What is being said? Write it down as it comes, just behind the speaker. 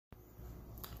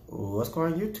What's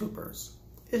going on, YouTubers?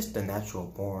 It's the Natural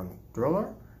Born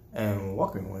Thriller, and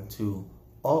welcome to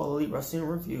All Elite Wrestling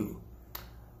Review,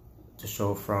 the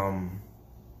show from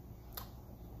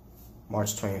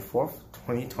March 24th,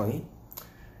 2020.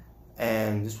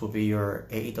 And this will be your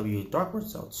AEW Dark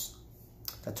results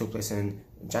that took place in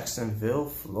Jacksonville,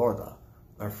 Florida,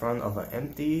 in front of an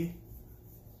empty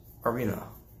arena.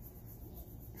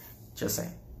 Just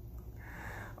saying.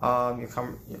 Your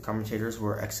commentators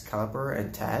were Excalibur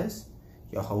and Taz.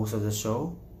 Your host of the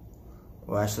show,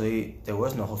 well, actually, there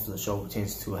was no host of the show,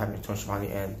 pertains to having Tony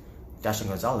Schiavone and Dasha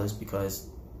Gonzalez, because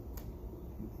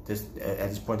at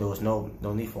this point there was no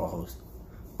need for a host.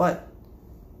 But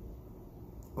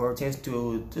what pertains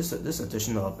to this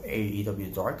edition of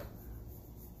AEW Dark,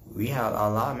 we had a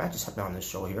lot of matches happening on this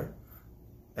show here,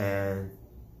 and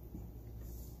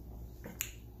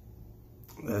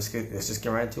let's just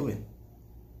get right into it.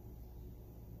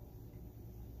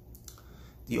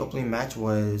 The opening match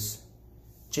was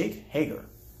Jake Hager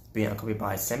being accompanied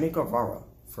by Sammy Guevara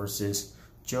versus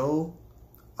Joe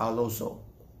Alonzo.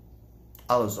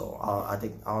 I don't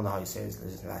know how you say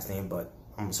his last name, but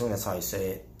I'm assuming that's how you say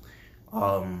it.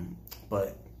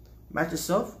 But match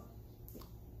itself,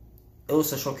 it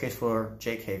was a showcase for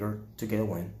Jake Hager to get a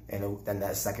win, and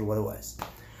that's exactly what it was. I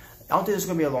don't think it's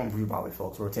gonna be a long review, probably,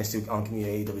 folks. We're going to give you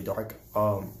AEW Dark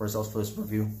results for this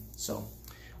review. So,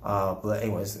 but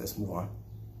anyways, let's move on.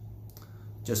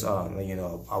 Just let you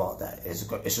know about that. It's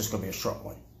just gonna be a short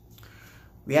one.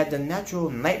 We had the Natural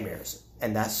Nightmares,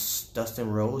 and that's Dustin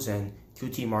Rhodes and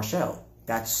QT Marshall.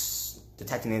 That's the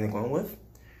tag team they're going with.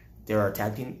 They're a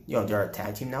tag team, they're a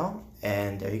tag team now,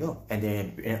 and there you go. And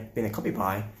they've been accompanied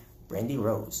by Brandy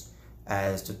Rose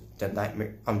as the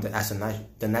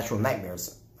Natural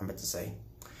Nightmares. I meant to say.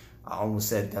 I almost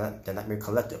said the Nightmare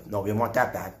Collective. No, we don't want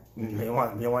that back. We don't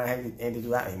want anything to do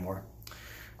that anymore.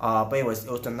 But anyways,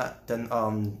 it was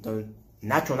the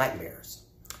Natural Nightmares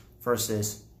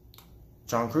versus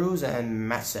John Cruz and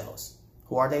Matt Sales.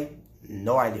 Who are they?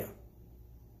 No idea.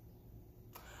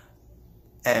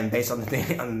 And based on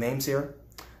the names here,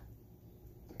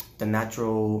 the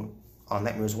Natural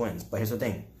Nightmares wins. But here's the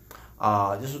thing.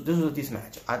 This was a decent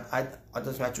match. I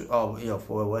this match, for what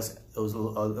it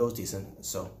was decent.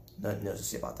 So nothing else to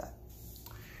say about that.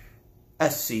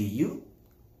 SCU,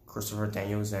 Christopher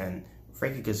Daniels and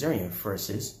Frankie Kazarian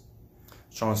versus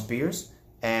Shawn Spears,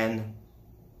 and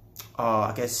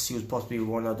I guess he was supposed to be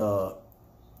one of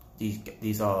these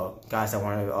guys that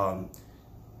wanted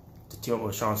to team up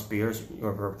with Shawn Spears,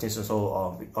 potentially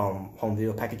sold home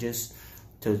video packages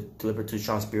to deliver to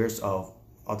Shawn Spears of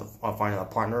finding a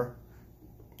partner,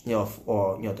 to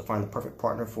find the perfect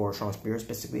partner for Shawn Spears,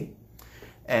 basically.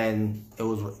 And it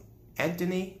was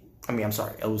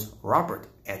it was Robert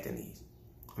Anthony,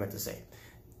 I meant to say.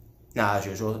 Now, as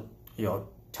usual,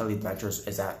 Tully Blanchard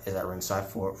is at ringside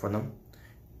for them,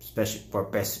 especially for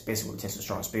basically against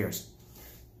Shawn Spears.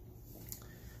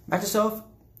 Match itself,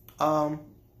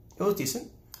 it was decent,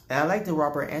 and I liked the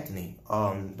Robert Anthony,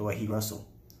 the way he wrestled,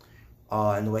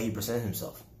 and the way he presented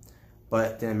himself.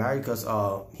 But didn't matter because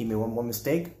he made one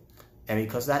mistake, and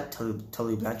because of that,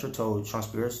 Tully Blanchard told Shawn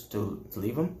Spears to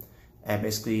leave him, and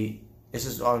basically this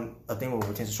is on a thing where it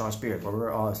pertains to Shawn Spears,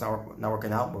 where it's not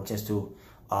working out, where it pertains to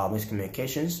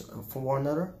miscommunications from one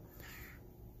another.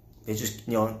 They just,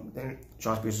 then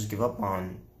Shawn Spears just give up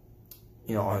on,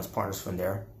 on his partners from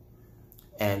there,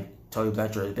 and Tully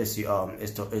Blanchard is basically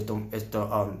is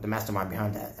the mastermind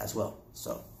behind that as well.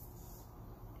 So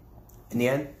in the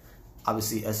end,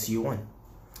 obviously SCU won.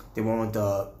 They won with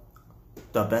the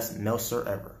best Meltzer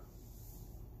ever.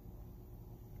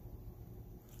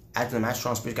 After the match,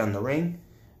 Shawn Spears got in the ring.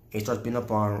 He starts beating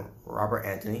up on Robert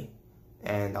Anthony,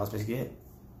 and that was basically it.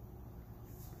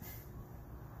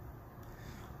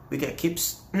 We get Kip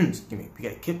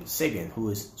Sabian, who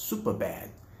is super bad,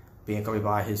 being accompanied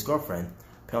by his girlfriend,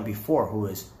 Penelope Ford, who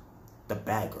is the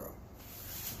bad girl,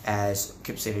 as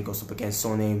Kip Sabian goes up against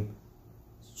someone named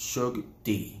Shug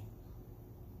D.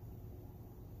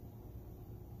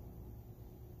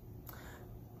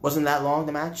 Wasn't that long,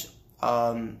 the match,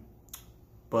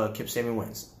 but Kip Sabian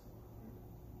wins.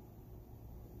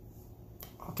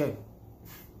 Okay.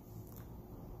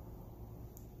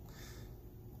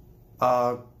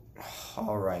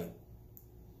 All right.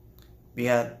 We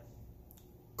had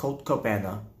Colt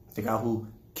Cabana, the guy who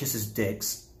kisses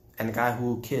dicks, and the guy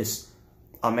who kissed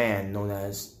a man known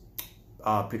as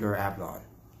Peter Avalon,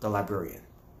 the librarian.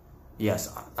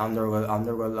 Yes, I'm never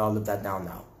gonna live that down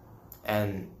now,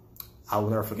 and I will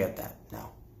never forget that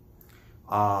now.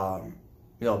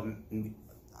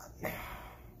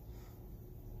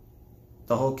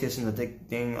 The whole kissing the dick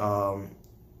thing,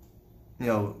 you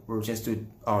know, we're just to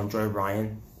Joey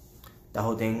Ryan, that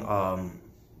whole thing. I'm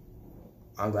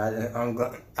glad.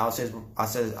 I'm saying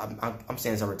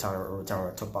this every time I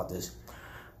talk about this.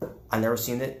 I never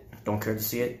seen it. Don't care to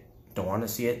see it. Don't want to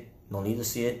see it. Don't need to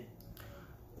see it.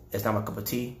 It's not my cup of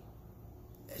tea.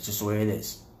 It's just the way it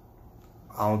is.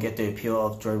 I don't get the appeal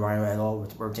of Joey Ryan at all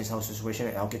with the Working's house situation.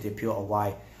 I don't get the appeal of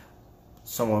why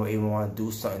someone would even want to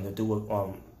do something to do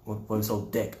with his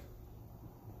old dick.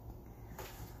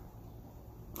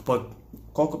 But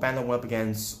Colt Cabana went up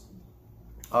against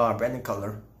Brandon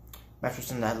Cutler. Match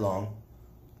wasn't that long.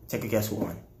 Take a guess who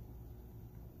won.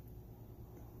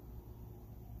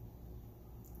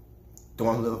 The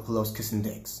one who loves kissing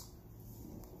dicks.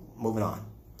 Moving on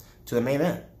to the main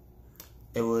event.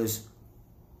 It was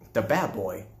the bad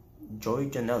boy, Joey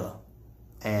Janela,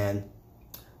 and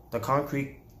the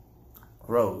Concrete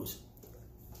Rose,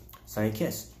 Sunny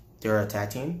Kiss. They're a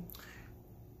tag team.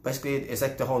 Basically, it's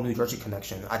like the whole New Jersey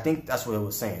connection. I think that's what it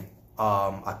was saying.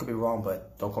 I could be wrong,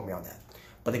 but don't quote me on that.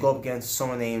 But they go up against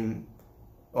someone named,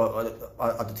 or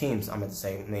the teams, I meant to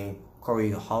say, named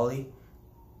Corey Hollis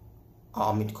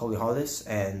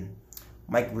and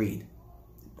Mike Reed.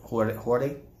 Who are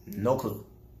they? No clue.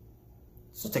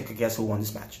 So take a guess who won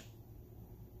this match.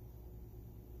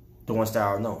 The ones that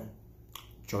are known.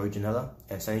 Joey Janela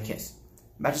and Sunny Kiss.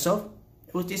 Match itself,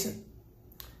 it was decent.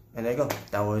 And there you go.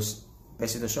 That was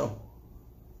basically the show.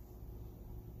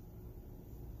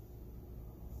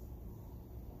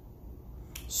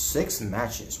 Six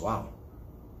matches. Wow.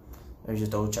 Let me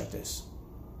just double check this.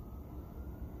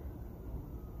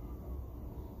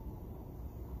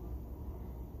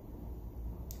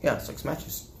 Yeah, 6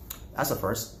 matches. That's the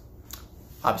first.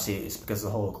 Obviously, it's because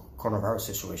of the whole coronavirus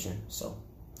situation. So,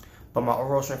 but my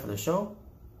overall strength for the show,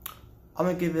 I'm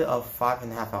gonna give it a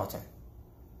 5.5 out of 10.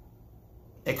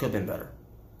 It could have been better,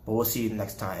 but we'll see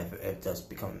next time if it does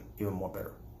become even more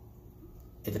better.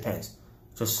 It depends.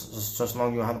 Just as long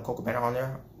as you don't have a Colt Cabana on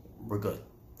there, we're good.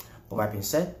 But that being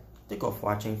said, thank you all for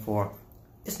watching for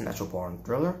It's Natural Born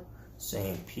Driller,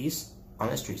 saying peace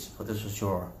on the streets. For this was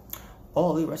your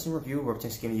All Elite Wrestling review. We're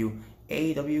just giving you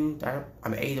AEW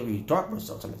Dark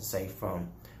results, I meant to say, from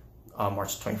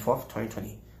March 24th,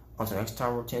 2020. Until next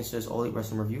time, we're taking this All Elite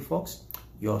Wrestling review, folks.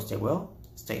 You all stay well,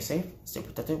 stay safe, stay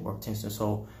protected. We're taking this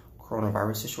whole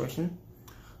coronavirus situation.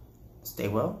 Stay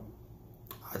well.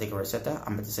 I think I already said that. I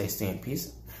meant to say stay in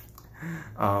peace.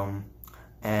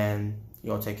 And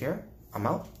you all take care. I'm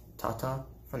out. Ta-ta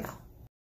for now.